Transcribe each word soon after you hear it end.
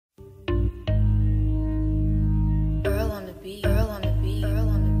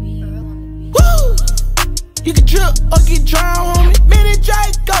You can drip or get drowned, homie. Mini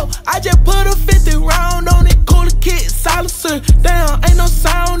Draco, I just put a 50 round on it. Cooler kit, silencer, damn, ain't no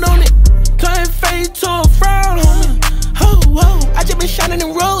sound on it. Turn face to a frown, homie. Ho, whoa, I just been shining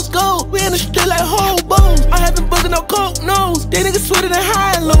in rose gold. We in the street like hobos. I haven't booked no coke nose. They niggas sweeter than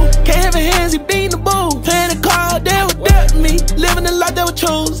high and low. Can't have a hands, he beating the bowl. Playing the card, they were dealt me. Living the life they were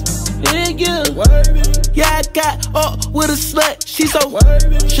chose. Yeah. Yeah, I got up with a slut. She so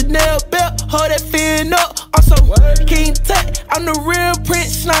Chanel belt, hold that fin up. I'm so King Tut, I'm the real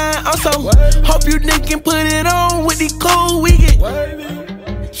Prince Slime. I'm so hope you niggas can put it on with the cool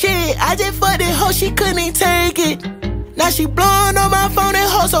weekend. Shit, I just fucked that hoe, she couldn't even take it. Now she blowing on my phone, that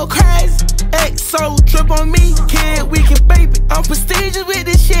hoe so crazy. XO drip on me, kid, we can baby. I'm prestigious with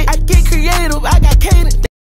this shit. I get creative, I got cadence.